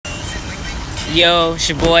Yo, it's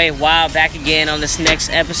your boy Wild back again on this next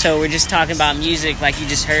episode. We're just talking about music like you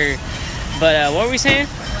just heard. But what were we saying?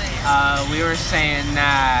 We were saying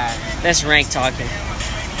that... That's Rank talking.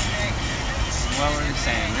 What were we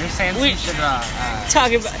saying? We were saying some shit about...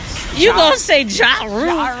 Talking about... You gonna say Ja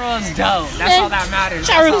Rule? Ja Rule's dope. That's all that matters.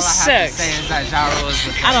 Ja Rule That's all I have sucks. to say is that Ja Rule is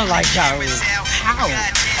the I don't like Ja Rule. How?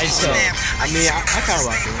 I mean, I kind of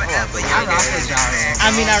rock with him. I rock with Ja Rule.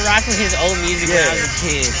 I mean, I rock with his old music when I was a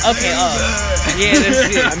kid. Okay, yeah, that's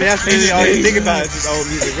good. I mean, that's really all you think about is his old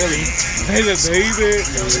music, really. Baby. Hey.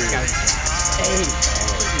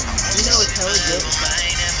 You know what's hella good?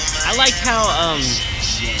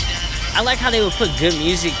 I like how they would put good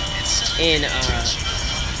music in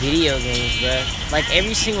video games, bro. Like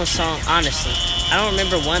every single song, honestly. I don't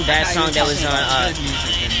remember one bad song that was on. Good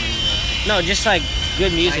music. No, just like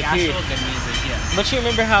good music. Like Period. actual good music, yeah. But you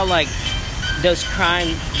remember how like those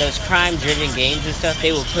crime-driven games and stuff,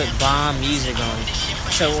 they would put bomb music on.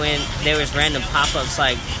 So when there was random pop-ups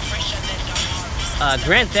like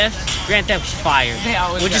Grand Theft's fire. They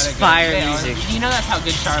always Which is got a fire good, music. You know that's how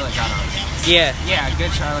Good Charlotte got on. Yeah,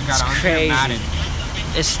 Good Charlotte got on. crazy. Madden.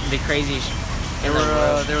 It's the craziest. They were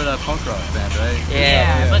that punk rock band, right?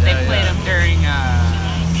 Yeah, but they played them during.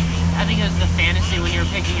 I think it was the fantasy when you were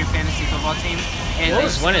picking your fantasy football team. And What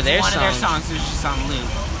was one of their One of their songs? songs was just on loop.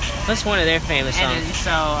 That's one of their famous And songs. then,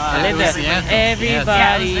 so And then was the anthem. Everybody.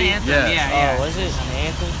 Yeah, it was the anthem. Yeah. Oh, was it an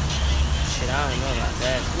anthem? Shit, I don't know about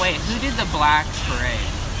that. Wait, who did the Black Parade?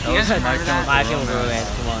 You guys remember that? Michael Ruiz,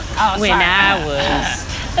 come on. Oh, When sorry. I was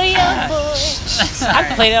a young boy, I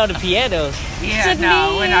could play that on the piano. Yeah,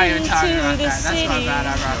 no, we're not even talking about that. That's my bad.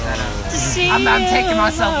 I brought that up. I'm taking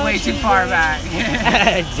myself way too far back.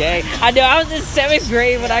 Dang. I know, I was in 7th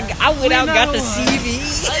grade when I went out and got the CD.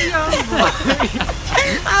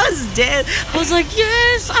 I was dead. I was like,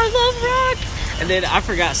 yes, I love rock. And then I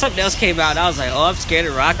forgot, something else came out. I was like, oh, I'm scared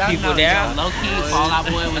of rock people now. Low-key, Fall Out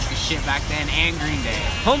Boy was the shit back then, and Green Day.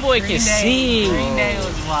 Homeboy can sing. Green Day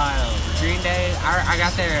was wild. Green Day, I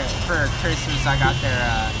got their, for Christmas, I got their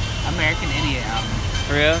American Idiot album.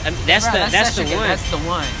 For real? I mean, that's the one. That's the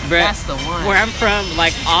one. Bruh, That's the one. Where I'm from,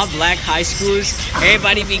 like all black high schools,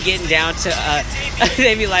 everybody be getting down to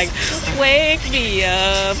they be like, wake me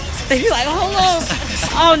up. They be like, hold on.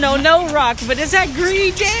 Oh no rock, but is that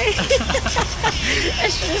Green Day?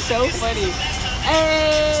 That shit is so funny.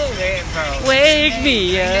 Hey, bro. wake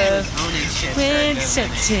me Green Day up was owning shit, when bro.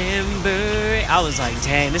 September. I was like,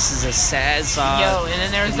 dang, this is a sad song. Yo, and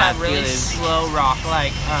then there was that really slow rock,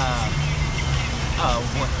 like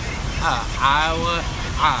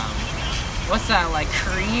what's that, like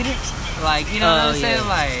Creed? Like, you know what I'm saying?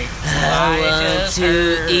 Like, I want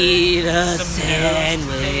to eat a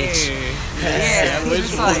sandwich. Yeah,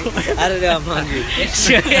 which like, I don't know, I'm hungry.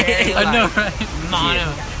 I know, right? Mono.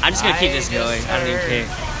 I'm just gonna keep this going. I don't even care.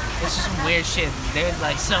 It's just some weird shit. There's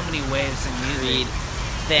like so many waves in music.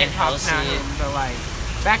 Van Hip-hop's not, Helsing. but like,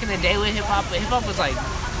 back in the day with hip-hop was like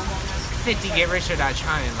 50 Get Rich or Die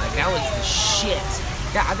Trying. Like, that was the shit.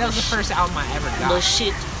 That was the first album I ever got. The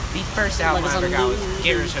shit. The first album I ever got was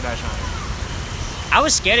Get Rich or Die Trying. I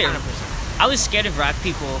was scared of 100%. I was scared of rock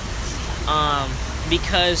people,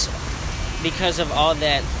 because of all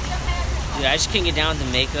that. Dude, I just couldn't get down with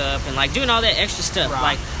the makeup and like doing all that extra stuff. Rock.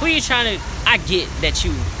 Like, who are you trying to? I get that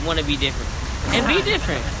you want to be different and be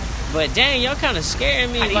different, but dang, y'all kind of scaring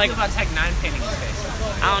me. How do you Like, feel about Tech 9 painting his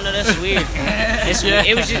face? I don't know, that's weird. It's weird.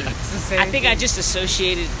 It was just. I think I just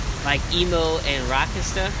associated like emo and rock and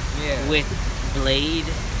stuff with Blade,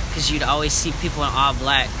 because you'd always see people in all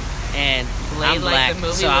black. And Blade, I'm black, like the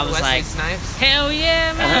movie so I with was Wesley like, Snipes? hell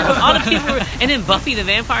yeah, man! All the people were, and then Buffy the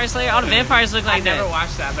Vampire Slayer, all the vampires look like I never that.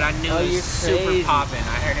 watched that, but I knew it you're was super crazy. poppin'.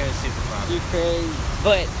 I heard it was super poppin'. You're crazy.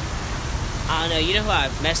 But I don't know. You know who I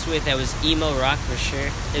messed with that was emo rock for sure?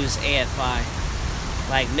 It was AFI,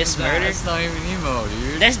 like Miss Murder. That's not even emo,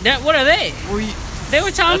 dude. That's not. What are they? They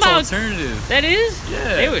were talking That's about alternative. That is.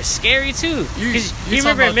 Yeah. They were scary too. You You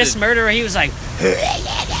remember talking Miss about Murder where he was like,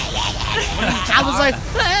 I was like,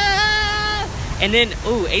 ah. And then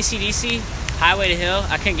AC/DC, Highway to Hell.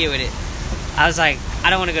 I couldn't get with it. I was like, I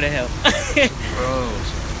don't want to go to hell. Bro,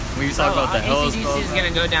 when you talk about the Hells AC/DC Bells, is gonna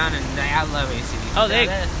go down, and I love AC/DC. Oh, they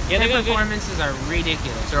their go good. performances are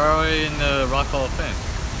ridiculous. they're already in the Rock Hall of Fame.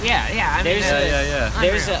 Yeah. I mean, Yeah.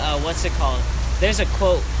 There's a what's it called? There's a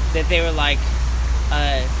quote that they were like,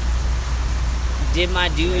 did my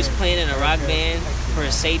dudes playing in a rock band for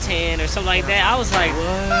Satan or something like that? I was like,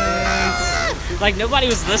 what? Like, nobody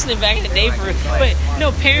was listening back in the day for, but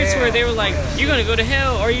no, parents were, they were like, you're gonna go to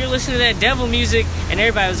hell or you're listening to that devil music, and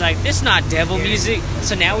everybody was like, this is not devil music.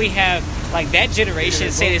 So now we have like that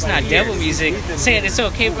generation saying it's not devil music, saying it's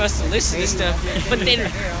okay for us to listen to stuff. But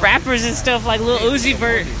then rappers and stuff like Lil Uzi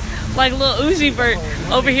Vert,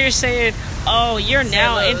 over here saying, "Oh, you're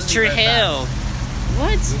now entered hell."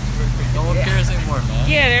 What? No one cares anymore, man.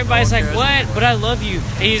 Yeah, and everybody's No one like, cares "What?" anymore. But I love you.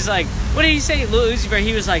 And he's like, "What did he say?" Lil Uzi Vert.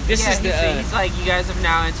 He was like, "This is the." he's like, you guys have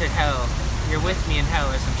now entered hell. You're with me in hell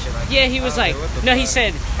or some shit like that. Yeah, he was like, no, he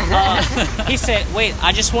said, wait,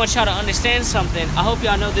 I just want y'all to understand something. I hope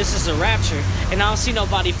y'all know this is a rapture, and I don't see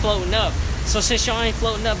nobody floating up. So since y'all ain't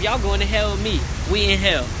floating up, y'all going to hell with me. We in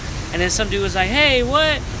hell. And then some dude was like, hey,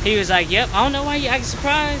 what? He was like, yep, I don't know why you acting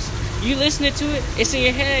surprised. You listening to it, it's in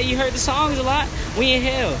your head, you heard the songs a lot, we in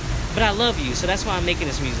hell. But I love you, so that's why I'm making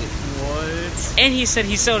this music. What? And he said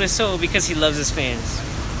he sold his soul because he loves his fans.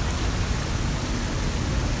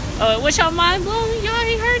 What's y'all mind blown? Y'all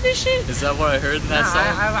ain't heard this shit? Is that what I heard in that song?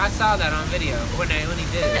 I saw that on video when he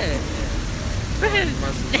did it.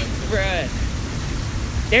 Bruh.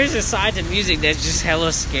 There's a side to music that's just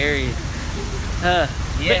hella scary. Yeah,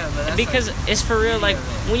 but that's because it's for real. Like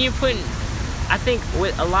when you're putting, I think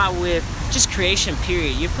with just creation.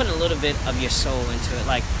 Period. You're putting a little bit of your soul into it,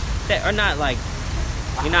 like that, or not like.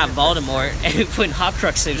 You're not Voldemort and putting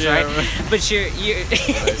Horcruxes, Yeah, right? But you're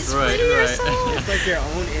it's right, putting your right. soul. It's like your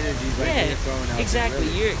own energy, like Yeah, you're throwing out. exactly.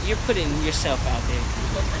 There, really. You're putting yourself out there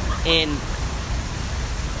in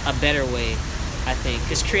a better way, I think,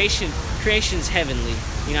 because creation's heavenly.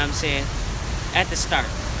 You know what I'm saying? At the start,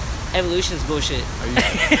 evolution's bullshit.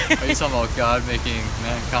 Are you talking about God making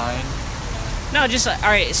mankind? No, just like,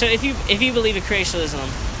 all right. So if you believe in creationism,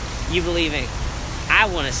 you believe in. I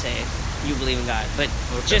want to say you believe in God, but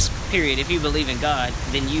Okay. just period. If you believe in God,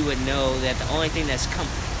 then you would know that the only thing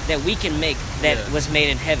that we can make that Yeah. was made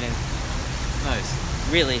in heaven Nice.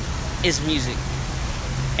 really is music,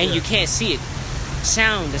 and Yeah. you can't see it.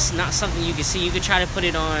 Sound is not something you can see. You could try to put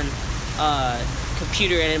it on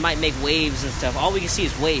computer and it might make waves and stuff. All we can see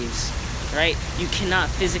is waves, right? You cannot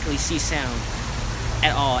physically see sound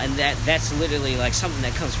at all, and that's literally like something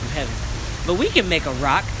that comes from heaven. But we can make a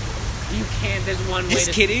rock. You can't. There's one way Just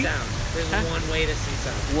to kidding? see sound. There's Huh? one way to see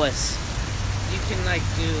sound. What's You can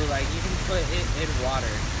you can put it in water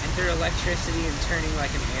and through electricity and turning like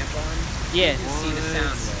an amp on. yeah, You can see the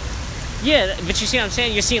sound wave. yeah. But you see what I'm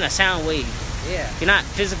saying? You're seeing a sound wave. Yeah. You're not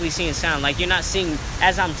physically seeing sound. Like you're not seeing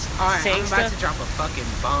as I'm All right, saying I'm about stuff. to drop a fucking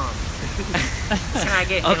bomb. Can I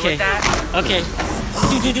get hit Okay. with that? Okay.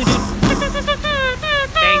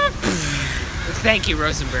 Thank you,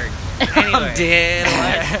 Rosenberg. Anyway, I'm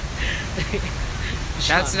dead.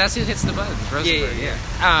 that's who hits the buttons, Rosenberg.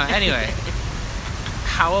 Yeah. Anyway,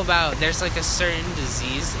 how about there's like a certain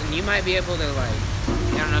disease, and you might be able to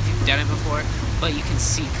I don't know if you've done it before, but you can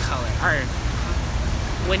see color. Or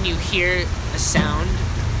when you hear a sound,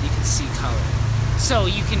 you can see color. So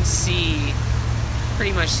you can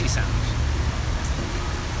pretty much see sound.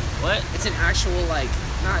 What? It's an actual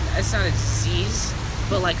it's not a disease,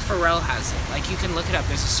 but like Pharrell has it. Like you can look it up.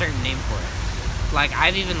 There's a certain name for it. Like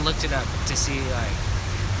I've even looked it up to see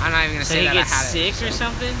I'm not even gonna So say he that gets I had sick it. or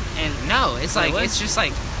something? And No, it's Wait, like what? it's just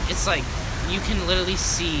like you can literally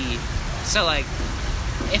see. So like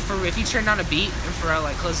if you turned on a beat and Pharrell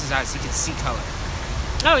closed his eyes, he could see color.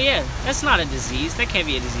 oh yeah, that's not a disease. That can't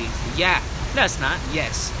be a disease. Yeah. No, it's not.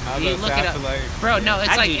 Yes. I You was look about it to up, say, I feel bro. No, it's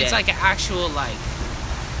I do it's that. like an actual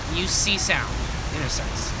you see sound in a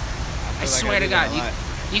sense. I swear to do that God, a lot.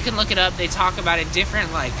 you can look it up. They talk about it.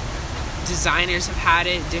 Different designers have had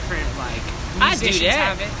it. Different I do musicians that.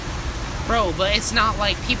 have it, bro. But it's not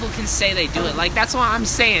like people can say they do it. Like that's why I'm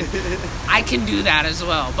saying I can do that as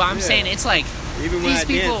well. But I'm Yeah. saying it's like Even when these I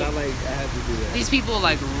people- dance, I have to do that. these people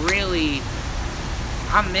really.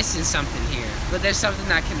 I'm missing something here, but there's something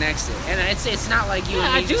that connects it, and it's not like you. Yeah,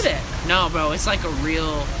 and I me do just- that. No, bro, it's like a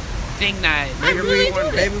real thing that I really do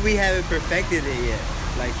that. Maybe we haven't perfected it yet,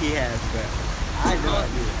 like he has, but I know I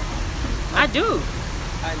do it. I do.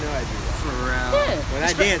 I know I do that. for real. Yeah. When I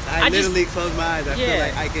It's dance, I just- literally close my eyes. I feel Yeah.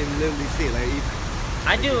 like I can literally see it.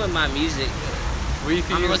 I do it with my music. What do you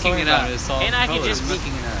think I'm he was looking talking it about up. in his song? And I can Colors? just be-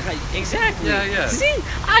 Looking it up. Like, exactly. Yeah, yeah. See,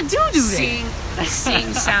 I do that.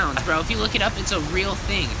 Seeing sounds, bro. If you look it up, it's a real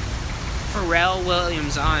thing. Pharrell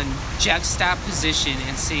Williams on juxtaposition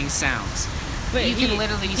and seeing sounds. But You can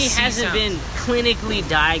literally he see hasn't sounds. been clinically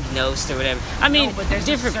diagnosed or whatever. I mean, No, but there's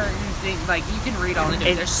different. certain things you can read all into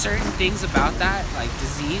it. It- There's certain things about that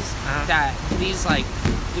disease Uh-huh. that these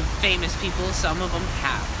the famous people, some of them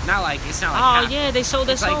have. Not it's not Oh half. yeah, they sold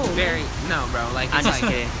their It's soul. very no, bro. I'm It's just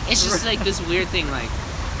kidding. it's just this weird thing.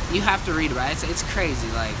 You have to read about it. It's crazy.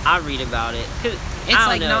 I read about it. 'Cause It's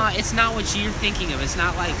I don't know. it's not what you're thinking of. It's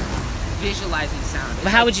not visualizing sound. It's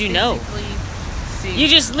But how would you know? physically see. You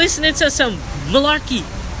just listening to some malarkey.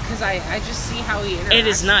 Because I just see how he interacts. It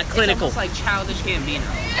is not clinical. It's almost like Childish Gambino.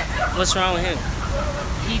 What's wrong with him?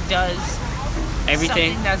 He does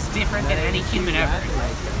Everything. something that's different than any human ever.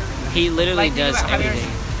 He literally Like, does have you ever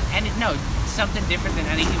everything. no, something different than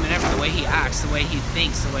any human ever. The way he acts, the way he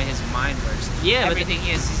thinks, the way his mind works. Yeah, but everything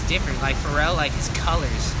he is different. Like Pharrell, like his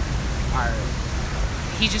colors are.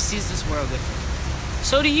 He just sees this world different.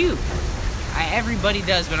 So do you. Everybody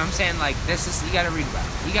does, but I'm saying like this is you gotta read about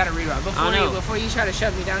it. You gotta read about it. Before you try to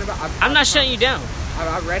shut me down about. I'm not shutting you down.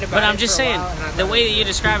 I read about it. But I'm just for a saying, while, and I the thought way it that was you're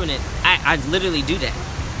describing it, I literally do that.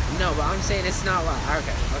 No, but I'm saying it's not like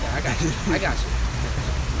okay, I got you. I got you.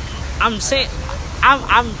 I'm saying,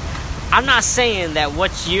 I'm not saying that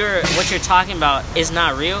what you're talking about is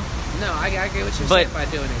not real. No, I get what you're But, saying by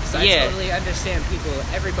doing it. Because yeah. I totally understand people.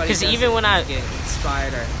 Everybody. 'Cause does even it when I- get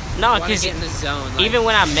inspired or No, wanna 'cause get in the zone. Like, Even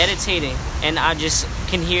when I'm meditating and I just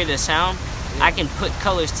can hear the sound, I can put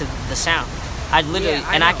colors to the sound. I literally, Yeah,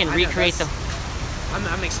 I and I know, can I know, recreate the.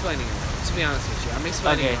 I'm explaining it. To be honest with you, I'm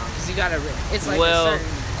explaining Okay. it because you gotta. It's like Well, a certain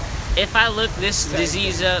If I look this Sorry.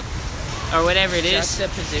 disease up, or whatever it is,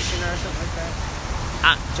 juxtaposition or something like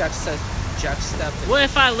that. Juxtaposition. well,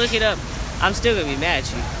 if I look it up, I'm still gonna be mad at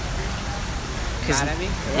you. 'Cause- Mad at me?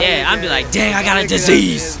 Yeah, I'd be like, dang, I got a Look it up,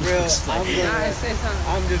 disease. it's real.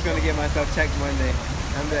 I'm just gonna get myself checked Monday.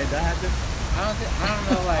 I'm like, do I have this? I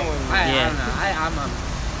don't know. Like, I Yeah. don't know.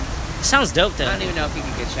 Sounds dope I though. don't even know if you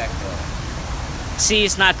can get checked for it. See,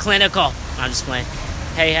 it's not clinical. I'm just playing.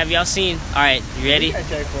 Hey, have y'all seen? All right, you He ready? got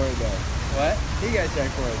checked for it though. What? He got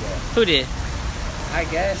checked for it though. Who did? I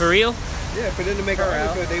guess. For real? Yeah, for them to make an Pharrell.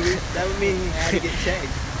 article, that would mean he had to get checked.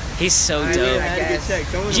 He's so I He dope. had to get guess.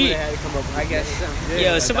 checked. Someone You- would have had to come up with I guess it. so. Yeah,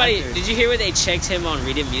 Yo, a somebody, doctor. did you hear where they checked him on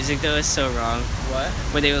reading music though? It's so wrong. What?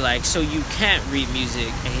 Where they were like, so you can't read music,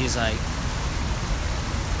 and he's like,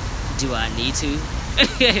 do I need to?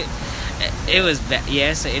 It was bad.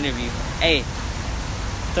 Yeah, it's an interview. Hey,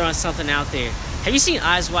 throwing something out there. Have you seen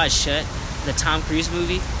Eyes Wide Shut, the Tom Cruise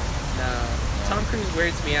movie? No. Tom Cruise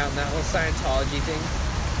weirds me out in that whole Scientology thing.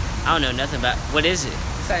 I don't know nothing about. What is it?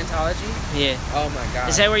 Scientology? Yeah, Oh my god.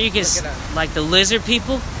 is that where you can Look it up. like the lizard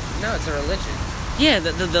people? No, it's a religion. Yeah,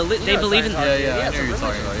 they You know believe in. Scientology. Yeah, I it's knew a what you're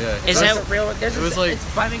talking religion. about. Yeah. Is It's that- a real? There's It was like- it's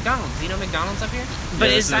by McDonald's. You know McDonald's up here?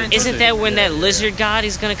 But Yeah, isn't that when yeah, that yeah. lizard god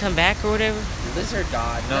is gonna come back or whatever? Lizard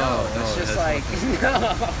God. No, it's no, just that's like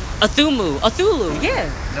Cthulhu, yeah,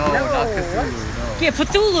 No, No, not what? Cthulhu. No. yeah,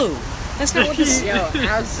 Cthulhu. That's not what this. yo,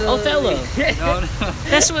 absolutely. Othello. No, no.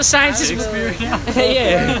 That's what scientists. Absolutely.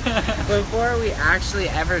 Yeah. Before we actually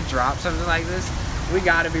ever drop something like this, we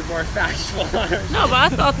gotta be more factual on our No, but I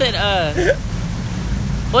thought that.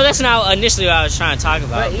 Well, that's not initially what I was trying to talk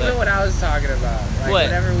about. But even what I was talking about, like What?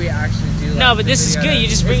 whenever we actually do. No, like, but the this is video, good. You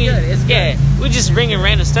just it's bring good, it. It's good. Yeah, we're just bringing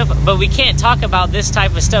random stuff, up, but we can't talk about this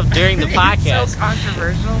type of stuff during the podcast. It's so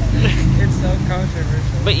controversial. It's so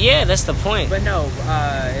controversial. But yeah, that's the point. But no,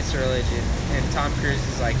 it's a religion, and Tom Cruise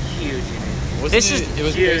is like huge in it. Wasn't This it, is it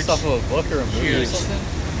was huge. based off of a book or a movie Huge. or something?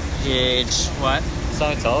 Huge. What?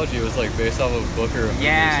 Scientology was like based off of a book or a movie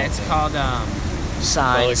Yeah, or it's something. called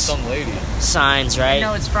Signs. By, like some lady. Signs, right?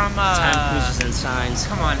 No, it's from Time Cruises and Signs.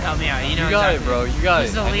 Come on, help me out. You know You got exactly. it, bro. You got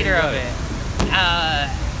Who's it. the I knew leader you of got it?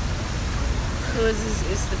 Who is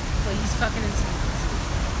this? It's the he's fucking.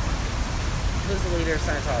 Who's the leader of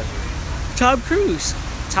Scientology? Tom Cruise.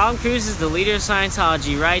 Tom Cruise is the leader of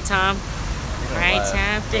Scientology, right, Tom? Right,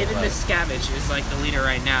 Tom? David Miscavige is like the leader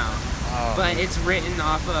right now, Oh, but it's written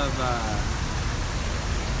off of.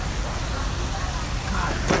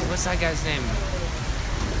 God, what's that guy's name?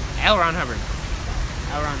 L. Ron Hubbard.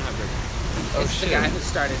 L. Ron Hubbard. Oh, It's the shit. guy who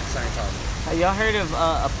started Scientology. Have y'all heard of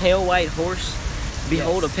a pale white horse?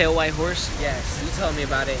 Behold, Yes. a pale white horse. Yes, you told me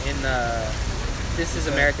about it in the This Is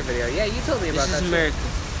America video. Yeah, you told me about This that. is too. America.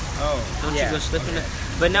 Oh, Don't Yeah. you go slipping it.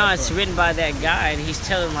 But no, it's written by that guy, and he's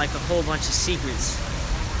telling like a whole bunch of secrets.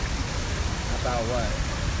 About what?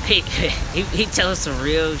 He tells some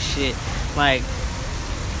real shit. Like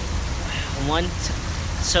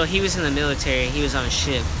so he was in the military. He was on a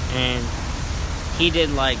ship, and he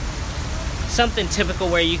did like something typical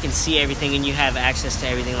where you can see everything and you have access to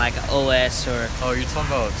everything, like an OS or. Oh, you're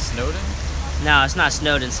talking about Snowden? No, it's not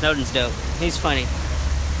Snowden. Snowden's dope. He's funny.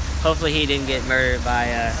 Hopefully he didn't get murdered by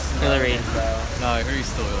Hillary. No, I heard he's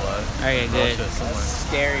still alive. Okay, good. Russia somewhere.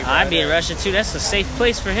 Scary. I'd be in brother. Russia too. That's a safe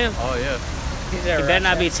place for him. Oh yeah. He's He in better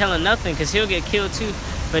not Russia. be telling nothing, because he'll get killed too.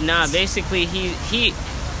 But nah, basically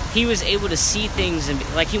he was able to see things, and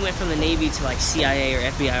like he went from the Navy to like CIA or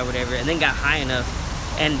FBI or whatever, and then got high enough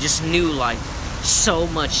and just knew like so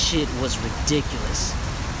much shit was ridiculous,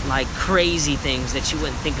 like crazy things that you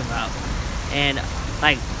wouldn't think about. And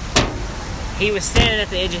like He was standing at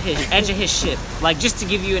the edge of his ship. Like, just to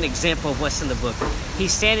give you an example of what's in the book.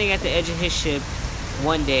 He's standing at the edge of his ship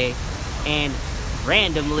one day, and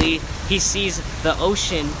randomly he sees the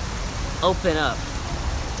ocean open up,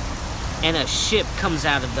 and a ship comes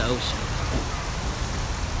out of the ocean.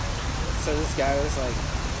 So this guy was like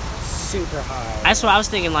super high. That's what I was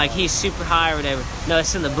thinking, like he's super high or whatever. No,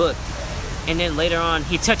 it's in the book. And then later on,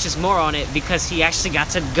 he touches more on it because he actually got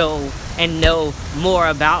to go and know more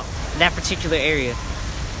about that particular area.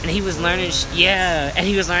 And he was learning, and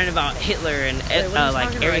he was learning about Hitler and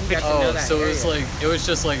like Area 51. Oh, so it was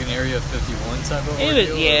just like an Area 51 type of It was,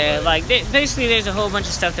 ordeal, yeah, or like basically there's a whole bunch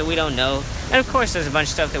of stuff that we don't know. And of course there's a bunch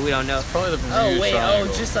of stuff that we don't know. probably the Bermuda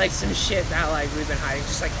Triangle. Just like some shit that like we've been hiding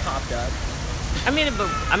just like popped up. I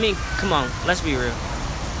mean, come on, let's be real.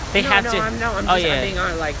 They have to. I'm being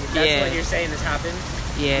on, like, that's what you're saying has happened.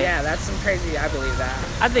 Yeah, that's some crazy. I believe that.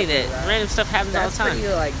 I think that random stuff happens all the time. That's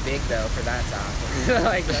pretty like big though for that topic.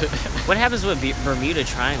 Like, what happens with Bermuda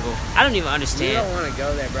Triangle? I don't even understand. You don't want to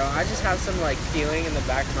go there, bro. I just have some like feeling in the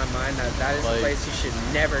back of my mind that is a place you should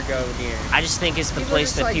never go near. I just think it's the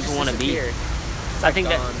place that people want to be. It's I think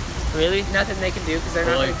gone. that really nothing they can do because they're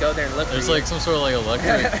not going to go there and look. There's for like some sort of like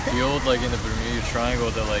electric field like in the Bermuda Triangle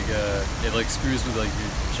that like it like screws with like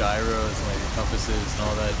your gyros and like your compasses and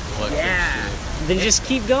all that electric shit. Then just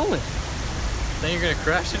keep going. Then you're gonna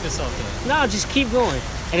crash into something. No, just keep going.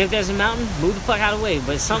 And if there's a mountain, move the fuck out of the way.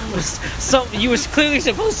 But something you was clearly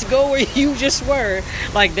supposed to go where you just were,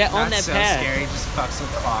 like that on that so path. Scary. Just fucks with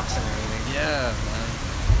clocks and everything. Yeah, man.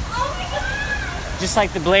 Just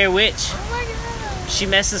like the Blair Witch. Oh my god. She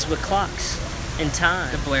messes with clocks and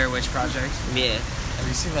time. The Blair Witch Project. Yeah. Have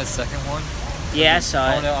you seen that second one? Yeah, I saw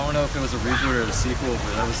I it. don't know if it was a reboot or a sequel,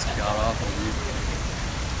 but that was god awful, dude.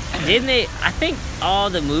 Didn't they? I think all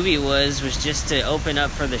the movie was just to open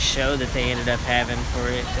up for the show that they ended up having for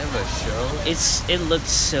it. They have a show? It looked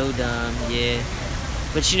so dumb, yeah.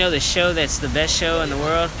 But you know the show that's the best show in the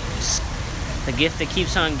world? The Gift That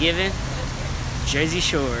Keeps On Giving? Jersey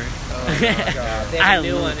Shore. Oh my god. They have a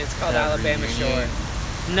new one. It's called Alabama reunion.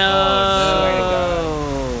 Shore.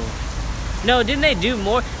 No. No, didn't they do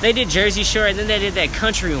more? They did Jersey Shore and then they did that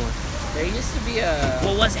country one. There used to be a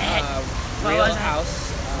What was that? What Real was that?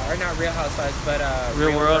 House, or not Real Housewives, but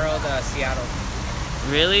Real World? Seattle.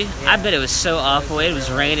 Really? Yeah. I bet it was so awful. It was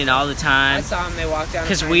raining all the I time. saw them. They walked down.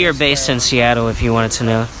 Because we are based in Seattle, if you wanted to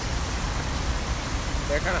know.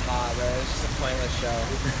 They're kind of hot, but it's just a pointless show.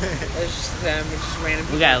 It's just them. It's just random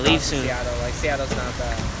people. We gotta who leave come to soon. Seattle. Like Seattle's not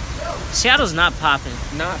that. Seattle's not popping.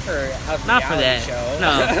 Not for a Not for reality that. show. No.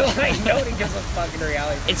 Like nobody gives a fucking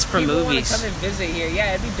reality. It's for people movies. Want to come and visit here.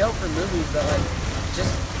 Yeah, it'd be dope for movies, but like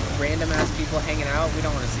just random ass people hanging out. We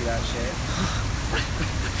don't want to see that shit.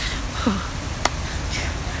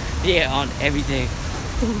 Yeah, on everything.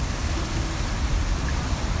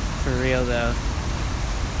 For real though.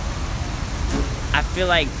 I feel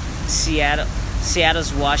like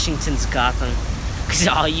Seattle's Washington's Gotham. Cause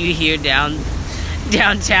all you hear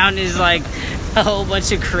downtown is like a whole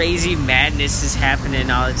bunch of crazy madness is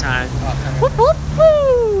happening all the time. Whoop, whoop,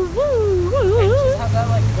 woo, woo, woo, It woo. just has that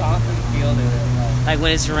like Gotham feel to it. Like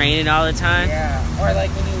when it's raining all the time. Yeah. Or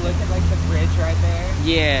like when you look at like the bridge right there.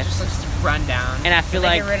 Yeah. It just looks run down. And I feel if they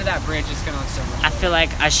like get rid of that bridge, it's gonna look so much. I feel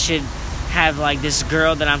like I should have like this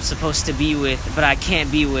girl that I'm supposed to be with, but I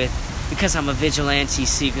can't be with because I'm a vigilante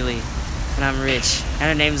secretly, and I'm rich, and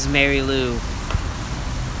her name's Mary Lou.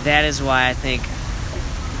 That is why I think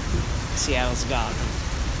Seattle's Gotham.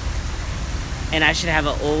 And I should have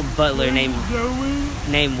an old butler named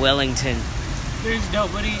Wellington. There's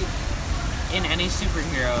nobody in any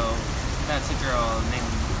superhero that's a girl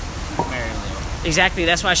named Mary Lou. Exactly,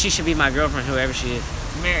 that's why she should be my girlfriend, whoever she is.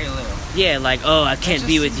 Mary Lou. Yeah, like, oh, I can't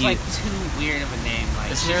be with you. Like too weird of a name.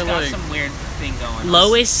 Like Isn't she's there, got like- some weird thing going on.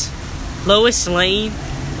 Lois Lane.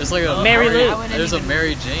 There's like a Mary Lou. There's a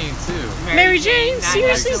Mary Jane too. Mary Jane?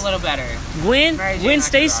 Seriously? That's a little better. Gwen Mary Jane, Gwen I could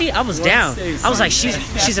Stacy, rock. I was Gwen down. Stacy. I was like,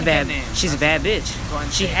 That's she's a a bad good name. she's a bad bitch. Gwen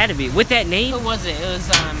She Stacy. had to be with that name. Who was it? It was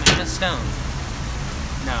Emma Stone.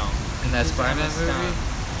 No. In that It was Spider-Man Emma Stone. movie?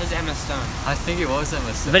 It was Emma Stone. I think it was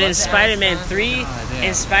Emma Stone. But in Was it Spider-Man Emma 3, God damn.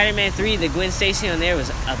 in Spider-Man 3, the Gwen Stacy on there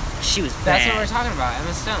was she was That's what we're bad. talking about.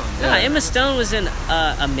 Emma Stone. No, Emma Stone was in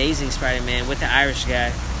Amazing Spider-Man with the Irish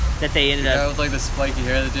guy that they ended The guy up. with like the spiky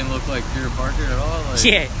hair that didn't look like Peter Parker at all. Like,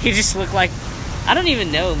 Yeah, he just looked like I don't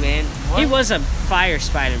even know, man. He What? was a fire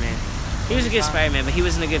Spider-Man. He was a good Spider-Man, but he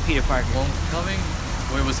wasn't a good Peter Parker. Homecoming?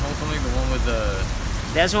 Wait, was Homecoming the one with the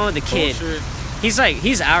That's one with the kid. bullshit?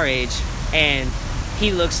 He's our age, and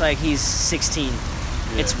he looks like he's 16.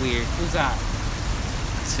 Yeah. It's weird. Who's that?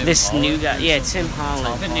 Tim This new Holland guy, or yeah, something? Tim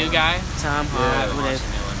Holland. The new guy? Tom I Holland, haven't watched whatever. the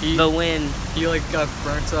new one. But when he like got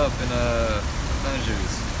burnt up in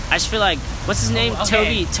Avengers. I just feel like what's his name?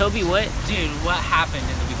 okay. Toby what? Dude, what happened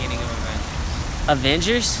in the beginning of Avengers?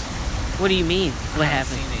 Avengers? What do you mean? What I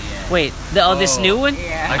haven't happened? seen it yet. Wait, this new one?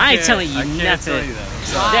 Yeah. I ain't can't- telling you I can't nothing. Tell you that. I'm Why?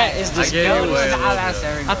 sorry. That is I just gave no. it away a I'll little ask bit.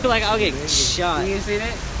 everybody. I feel like I'll get shot. You seen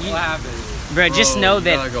it? What happened? Bro, just Bro, know you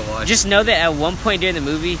gotta that go watch just it. know that at one point during the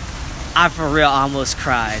movie, I for real almost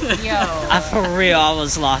cried. Yo. I for real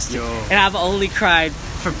almost lost it. Yo. And I've only cried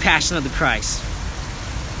for Passion of the Christ.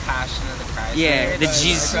 Passion of the Christ. Yeah, the It's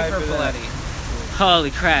Jesus- super bloody.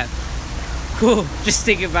 Holy crap. Cool. Just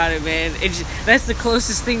think about it, man. That's the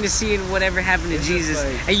closest thing to seeing whatever happened to It's just Jesus.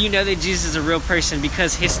 like- And you know that Jesus is a real person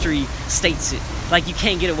because history states it. Like, you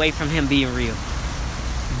can't get away from him being real.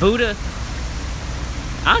 Buddha?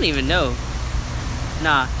 I don't even know.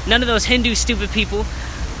 Nah. None of those Hindu stupid people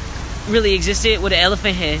really existed with an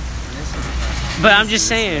elephant head. But I'm just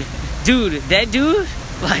saying, dude, that dude,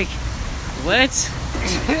 like, what?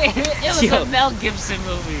 It was Yo. a Mel Gibson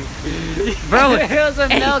movie. Bro, It was a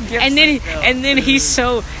Mel Gibson and then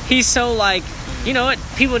film. he's so like, you know what?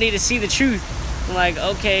 People need to see the truth. I'm like,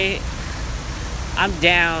 okay, I'm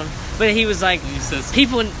down. But he was like, He said some-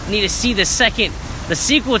 people need to see the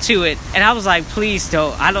sequel to it. And I was like, please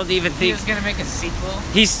don't. I don't even He think was gonna make a sequel.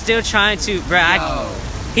 he's still trying to, bro. No.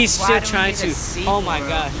 He's Why still do we trying need a to. sequel, Oh my bro?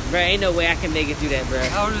 gosh, bro, ain't no way I can make it through that, bro.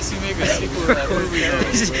 How does he make a sequel to that movie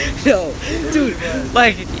though? No, dude,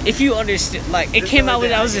 like if you understand, like it This came the out only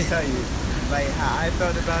when thing I was. can tell you, like how I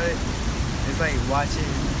felt about it. It's like watching,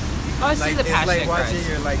 Oh, I see like the it's Passion like of watching Christ.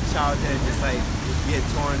 your like childhood just like get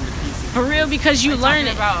torn to pieces. For real, because you Are you learn talking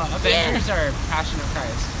it. about Avengers or Passion of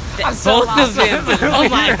Christ? Both so of lost. them. Oh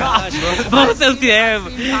my gosh, both of them.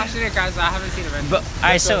 I've seen Passion of Christ, but I haven't seen Avengers. But all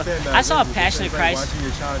right, That's what so I'm saying about I saw Avengers. Passion of It's like Christ. watching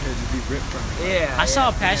your childhood just be ripped from it. Yeah. I saw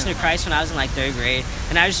yeah, Passion of Christ when I was in like 3rd grade,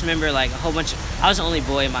 and I just remember like a whole bunch. I was the only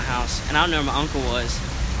boy in my house, and I don't know where my uncle was.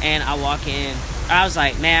 And I walk in, I was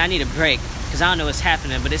like, man, I need a break because I don't know what's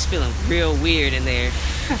happening, but it's feeling real weird in there.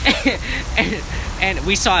 and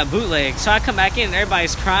we saw a bootleg, so I come back in, and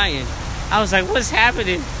everybody's crying. I was like, what's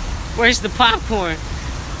happening? Where's the popcorn?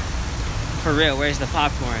 For real, where's the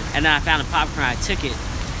popcorn? And then I found the popcorn, I took it,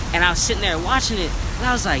 and I was sitting there watching it, and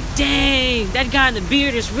I was like, dang, that guy in the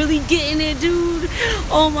beard is really getting it, dude.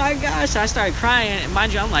 Oh my gosh. I started crying, and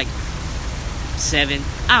mind you, I'm like 7.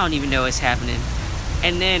 I don't even know what's happening.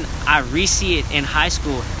 And then I re-see it in high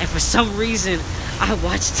school, and for some reason, I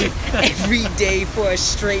watched it every day for a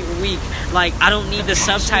straight week. Like, I don't need the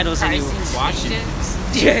subtitles Christ, anymore. you watched it?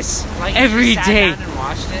 Yes, Like, you every sat day. down and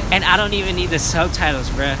watched it? And I don't even need the subtitles,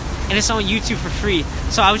 bruh. And it's on YouTube for free.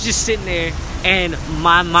 So I was just sitting there, and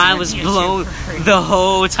my mind on was YouTube blown for free. the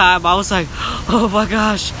whole time. I was like, oh my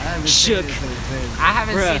gosh, I haven't shook. seen it since then. I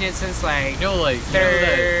haven't Bruh. seen it since like You know, like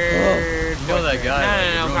third. you know that fourth guy.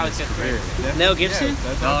 grade. No, like, probably ruined his fifth career. grade. Mel Gibson? Yeah,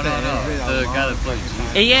 that's No, what I'm no, saying. no. It's been a The long guy that played fucking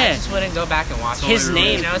Jesus. time. Yeah, I just wouldn't go back and watch it. His Totally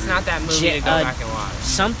name- You know, it's not that movie Ja- to go uh, back and watch.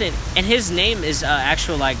 something. And his name is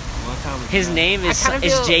actual, like, Long time ago. his name is I kinda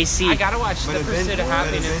feel- JC. I gotta watch But The Avengers- Pursuit of but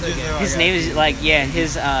Happiness Avengers again. are- His name is, like, yeah,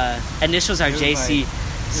 his initials are It was JC.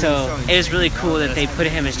 So it was really cool that they put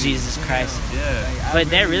him as Jesus Christ. Yeah. But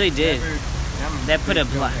that really did. That put a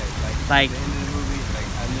like,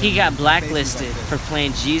 he got blacklisted for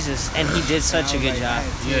playing Jesus, and he did such a good job.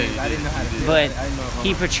 Yeah, he I didn't know how to did. do But it. I didn't know if I he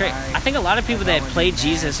was portrayed. high. I think a lot of people Like, I that wouldn't played be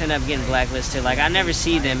Jesus mad. end up getting blacklisted. Like I never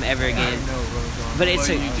see them ever I again. didn't know what was going But on. it's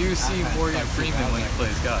But a- you do see Morgan Freeman when he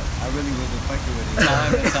plays God. I really wasn't fucking with it.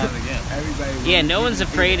 Time and time again. Everybody was- Yeah, no one's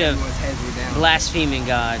afraid of everyone's heads were down. blaspheming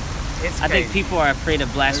God. It's I think crazy. people are afraid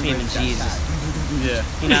of blaspheming Everybody got Jesus. shot. Yeah.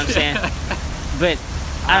 You know what I'm saying? But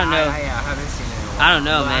I don't know. I haven't seen it in a while. I don't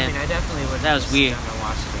know, But, man. I mean, I definitely would. That was just weird. sit down and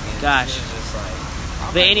watch it again. Gosh. It's just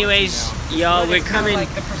like, But anyways, y'all, we're It's kinda coming like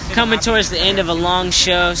The Pursuit of coming towards the Happiness. end of a long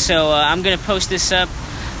show, so I'm gonna post this up.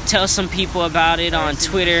 Tell some people about it on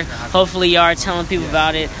Twitter. Hopefully, y'all are telling people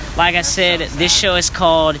about it. Like I said, this show is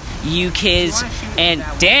called You Kids. And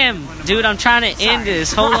damn, dude, I'm trying to end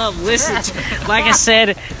this. Hold up, listen. Like I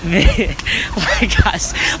said,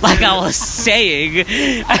 like I was saying,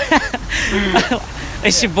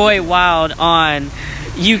 it's your boy Wild on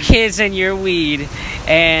You Kids and Your Weed.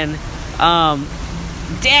 And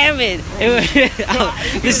damn it!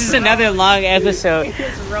 This is another long episode.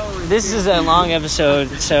 This is a long episode,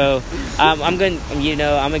 so I'm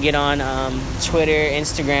gonna get on Twitter,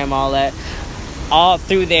 Instagram, all that, all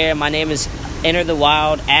through there. My name is Enter the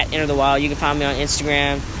Wild at Enter the Wild. You can find me on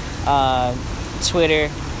Instagram, Twitter.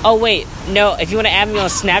 Oh wait, no. If you want to add me on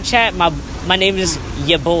Snapchat, my name is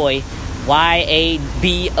ya boy.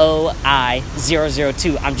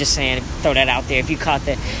 YABOI002. I'm just saying, throw that out there if you caught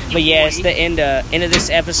that. But yeah, it's the end of this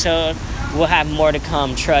episode. we'll have more to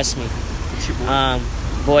come. Trust me.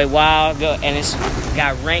 Boy Wild, go, and it's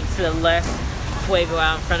got Rank to the left, Fuego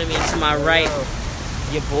out in front of me, and to my right,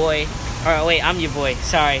 your boy. Or wait, I'm your boy.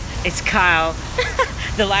 Sorry, it's Kyle,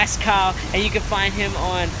 the last Kyle, and you can find him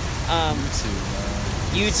on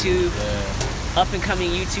YouTube. Up and coming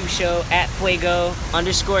YouTube show at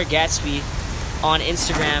Fuego_Gatsby on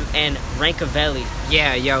Instagram and Rankavelli.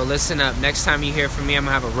 Yeah, yo, listen up. Next time you hear from me, I'm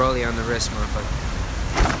gonna have a rollie on the wrist,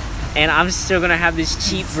 motherfucker. And I'm still gonna have this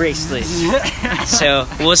cheap bracelet. So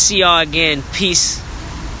we'll see y'all again. Peace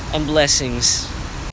and blessings.